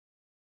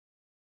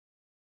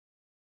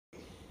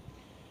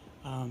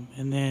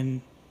And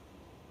then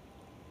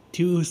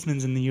 2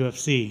 Usmans in the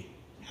UFC.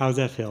 How does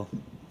that feel?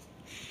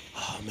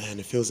 Oh man,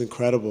 it feels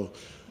incredible.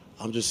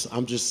 I'm just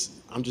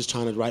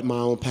trying to write my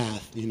own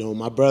path. You know,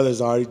 my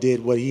brother's already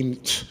did what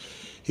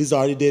he's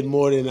already did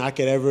more than I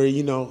could ever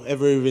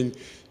even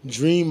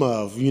dream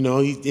of. You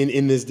know,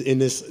 in this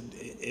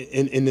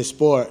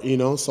sport. You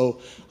know, so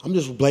I'm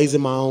just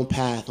blazing my own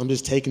path. I'm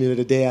just taking it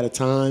a day at a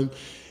time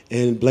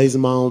and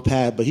blazing my own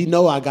path. But he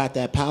know I got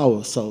that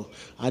power, so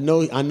I know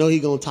he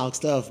gonna talk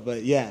stuff.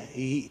 But yeah,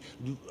 he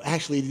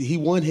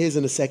won his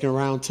in the second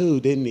round too,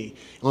 didn't he?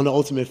 On the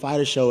Ultimate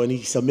Fighter show, and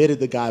he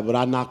submitted the guy, but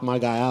I knocked my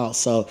guy out.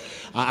 So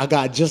I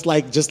got just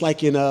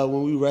like in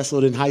when we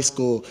wrestled in high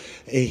school,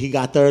 he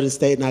got third in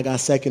state and I got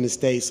second in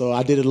state. So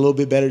I did it a little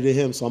bit better than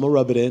him. So I'm gonna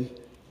rub it in.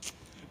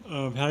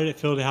 How did it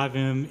feel to have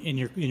him in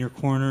your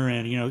corner?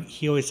 And you know,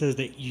 he always says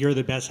that you're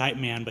the best hype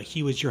man, but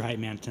he was your hype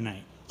man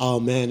tonight. Oh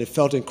man, it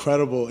felt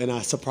incredible, and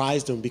I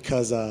surprised him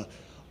because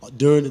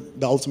during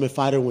the Ultimate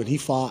Fighter when he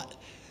fought,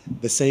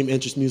 the same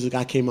entrance music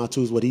I came out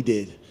to is what he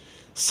did.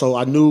 So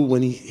I knew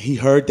when he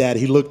heard that,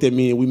 he looked at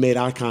me and we made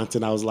eye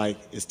contact. I was like,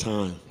 it's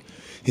time.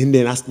 And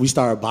then we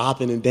started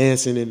bopping and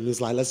dancing, and it was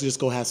like, let's just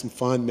go have some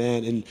fun,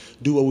 man, and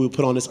do what we were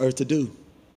put on this earth to do.